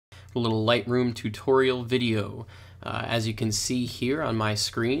a little Lightroom tutorial video. As you can see here on my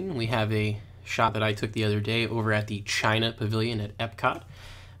screen, we have a shot that I took the other day over at the China Pavilion at Epcot.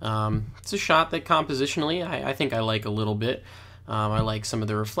 It's a shot that compositionally I think I like a little bit. I like some of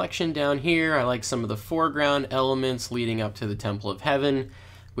the reflection down here. I like some of the foreground elements leading up to the Temple of Heaven,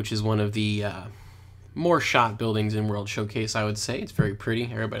 which is one of the more shot buildings in World Showcase, I would say. It's very pretty.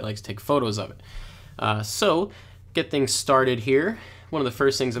 Everybody likes to take photos of it. So, get things started here. One of the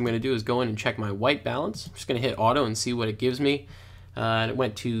first things I'm going to do is go in and check my white balance. I'm just going to hit auto and see what it gives me. And it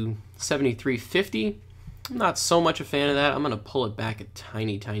went to 7350. I'm not so much a fan of that. I'm going to pull it back a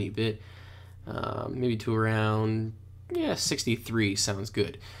tiny bit. Maybe to around, 63 sounds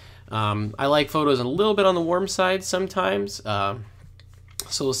good. I like photos a little bit on the warm side sometimes. So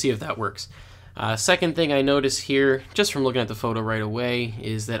we'll see if that works. Second thing I notice here, just from looking at the photo right away,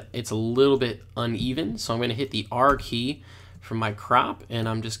 is that it's a little bit uneven. So I'm going to hit the R key from my crop, and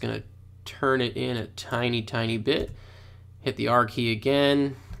I'm just going to turn it in a tiny bit. Hit the R key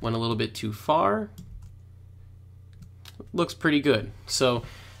again, went a little bit too far. Looks pretty good. So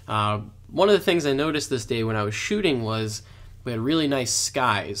one of the things I noticed this day when I was shooting was we had really nice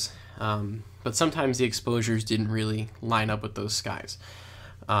skies, but sometimes the exposures didn't really line up with those skies.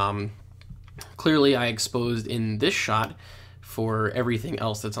 Clearly I exposed in this shot for everything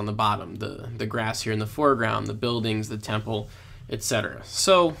else that's on the bottom, the grass here in the foreground, the buildings, the temple, etc.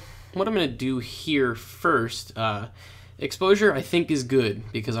 So what I'm going to do here first, exposure I think is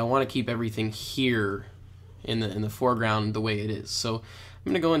good because I want to keep everything here in the foreground the way it is. So I'm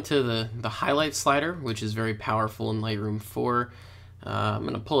going to go into the highlight slider, which is very powerful in Lightroom 4. I'm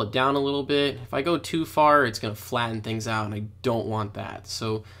going to pull it down a little bit. If I go too far, it's going to flatten things out, and I don't want that.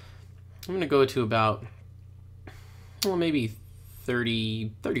 So I'm going to go to about, well, maybe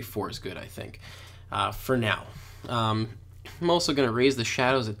 34 is good, I think, for now. I'm also going to raise the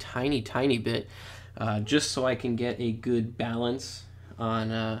shadows a tiny bit, just so I can get a good balance on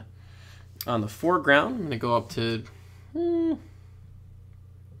the foreground. I'm going to go up to,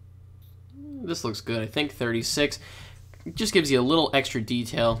 this looks good, I think 36. It just gives you a little extra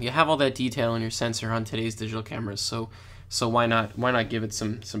detail. You have all that detail in your sensor on today's digital cameras, so why not give it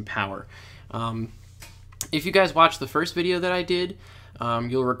some power? If you guys watched the first video that I did,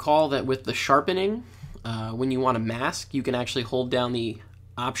 you'll recall that with the sharpening, when you want to mask, you can actually hold down the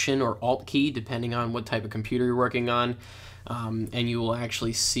Option or Alt key, depending on what type of computer you're working on, and you will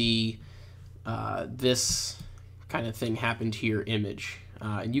actually see this kind of thing happen to your image.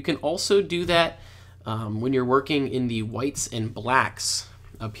 And you can also do that when you're working in the whites and blacks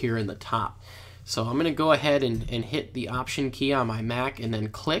up here in the top. So I'm going to go ahead and hit the Option key on my Mac and then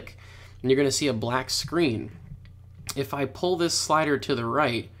click, and you're going to see a black screen. If I pull this slider to the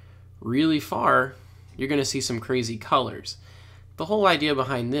right really far, you're going to see some crazy colors. The whole idea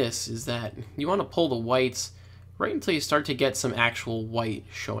behind this is that you want to pull the whites right until you start to get some actual white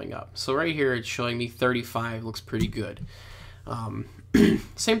showing up. So right here it's showing me 35, looks pretty good.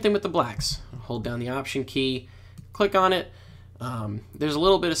 Same thing with the blacks. Hold down the Option key, click on it. There's a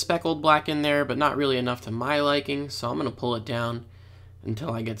little bit of speckled black in there, but not really enough to my liking, so I'm going to pull it down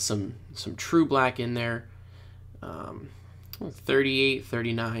until I get some true black in there. 38,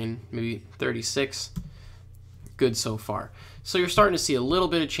 39, maybe 36. Good so far. So you're starting to see a little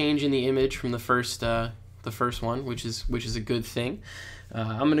bit of change in the image from the first one, which is a good thing.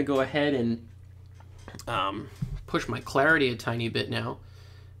 I'm going to go ahead and push my clarity a tiny bit now,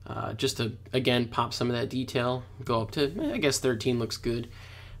 just to again pop some of that detail. Go up to, I guess 13 looks good.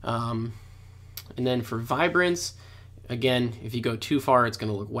 And then for vibrance, again, if you go too far, it's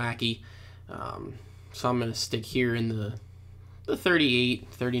going to look wacky. So I'm going to stick here in the 38,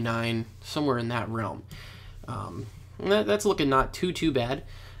 39, somewhere in that realm. And that's looking not too bad.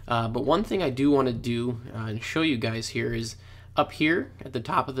 But one thing I do want to do and show you guys here is up here at the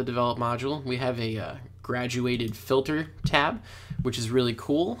top of the Develop module, we have a graduated filter tab, which is really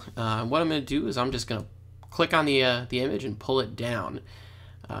cool. What I'm going to do is I'm just going to click on the image and pull it down.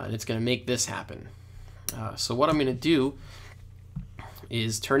 And it's going to make this happen. So what I'm going to do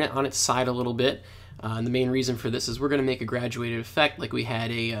is turn it on its side a little bit. And the main reason for this is we're going to make a graduated effect like we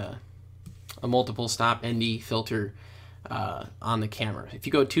had a multiple stop ND filter on the camera. If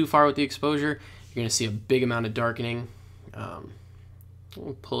you go too far with the exposure, you're going to see a big amount of darkening.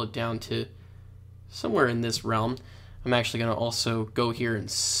 We'll pull it down to somewhere in this realm. I'm actually going to also go here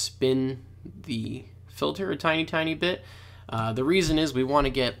and spin the filter a tiny bit. The reason is we want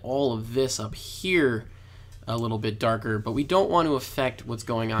to get all of this up here a little bit darker, but we don't want to affect what's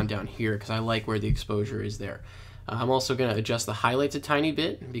going on down here because I like where the exposure is there. I'm also going to adjust the highlights a tiny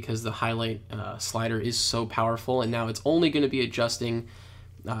bit because the highlight slider is so powerful, and now it's only going to be adjusting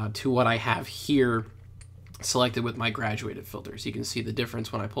to what I have here selected with my graduated filters. You can see the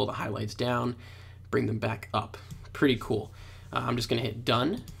difference when I pull the highlights down, bring them back up. Pretty cool. I'm just going to hit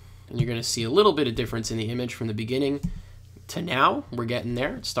done, and you're going to see a little bit of difference in the image from the beginning to now. We're getting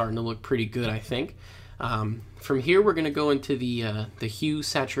there. It's starting to look pretty good, I think. From here, we're going to go into the hue,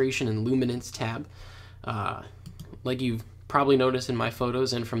 saturation, and luminance tab. Like you've probably noticed in my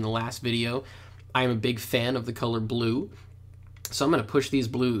photos and from the last video, I am a big fan of the color blue. So I'm going to push these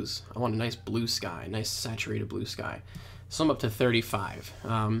blues. I want a nice blue sky, nice saturated blue sky. So I'm up to 35.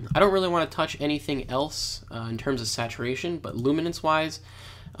 I don't really want to touch anything else in terms of saturation, but luminance-wise,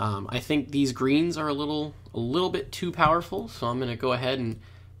 I think these greens are a little bit too powerful. So I'm going to go ahead and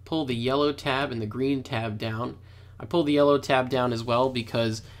pull the yellow tab and the green tab down. I pull the yellow tab down as well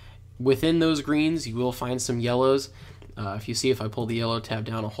because within those greens you will find some yellows. If you see, if I pull the yellow tab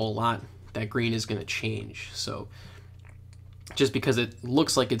down a whole lot, that green is going to change. So just because it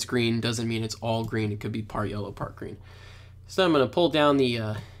looks like it's green doesn't mean it's all green. It could be part yellow, part green. So I'm going to pull down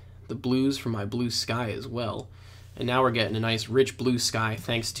the blues from my blue sky as well. And now we're getting a nice rich blue sky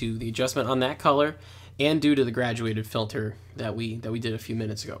thanks to the adjustment on that color and due to the graduated filter that we did a few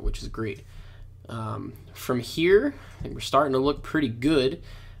minutes ago, which is great. From here, I think we're starting to look pretty good.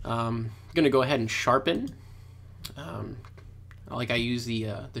 I'm going to go ahead and sharpen. I use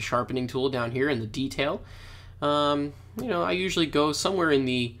the sharpening tool down here in the detail. You know, I usually go somewhere in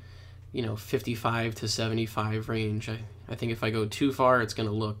the 55 to 75 range. I think if I go too far, it's going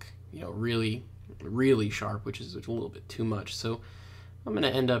to look really sharp, which is a little bit too much. So I'm going to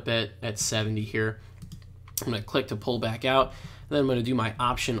end up at 70 here. I'm going to click to pull back out. Then I'm going to do my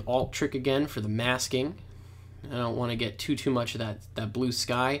Option Alt trick again for the masking. I don't want to get too much of that blue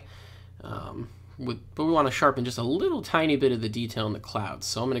sky. But we want to sharpen just a little tiny bit of the detail in the clouds.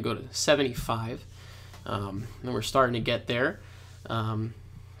 So I'm going to go to 75. And we're starting to get there.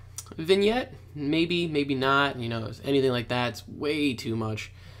 Vignette, maybe not. Anything like that, it's way too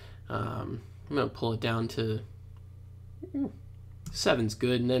much. I'm going to pull it down to 7's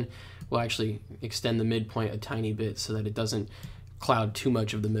good, and then we'll actually extend the midpoint a tiny bit so that it doesn't cloud too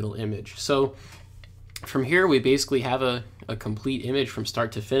much of the middle image. So from here, we basically have a complete image from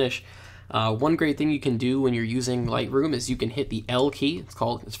start to finish. One great thing you can do when you're using Lightroom is you can hit the L key.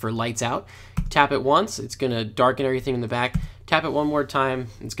 It's for lights out. Tap it once, it's going to darken everything in the back. Tap it one more time,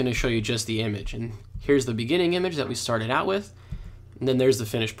 it's going to show you just the image. And here's the beginning image that we started out with, and then there's the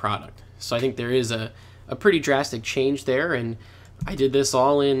finished product. So I think there is a pretty drastic change there, and I did this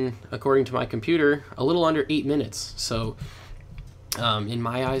all in, according to my computer, a little under 8 minutes. So in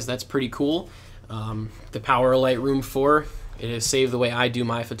my eyes, that's pretty cool. The power of Lightroom 4, it has saved the way I do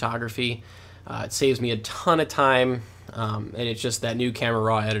my photography. It saves me a ton of time, and it's just that new Camera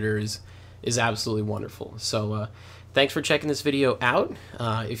Raw editor is absolutely wonderful. So thanks for checking this video out.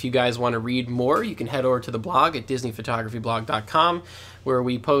 If you guys want to read more, you can head over to the blog at disneyphotographyblog.com, where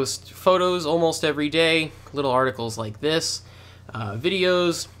we post photos almost every day, little articles like this,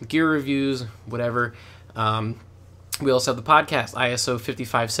 videos, gear reviews, whatever. We also have the podcast, ISO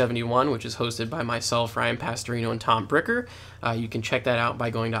 5571, which is hosted by myself, Ryan Pastorino, and Tom Bricker. You can check that out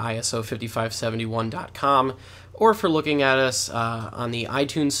by going to ISO5571.com, or for looking at us on the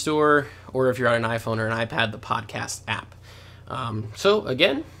iTunes store, or if you're on an iPhone or an iPad, the podcast app. So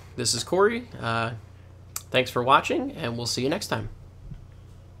again, this is Corey. Thanks for watching, and we'll see you next time.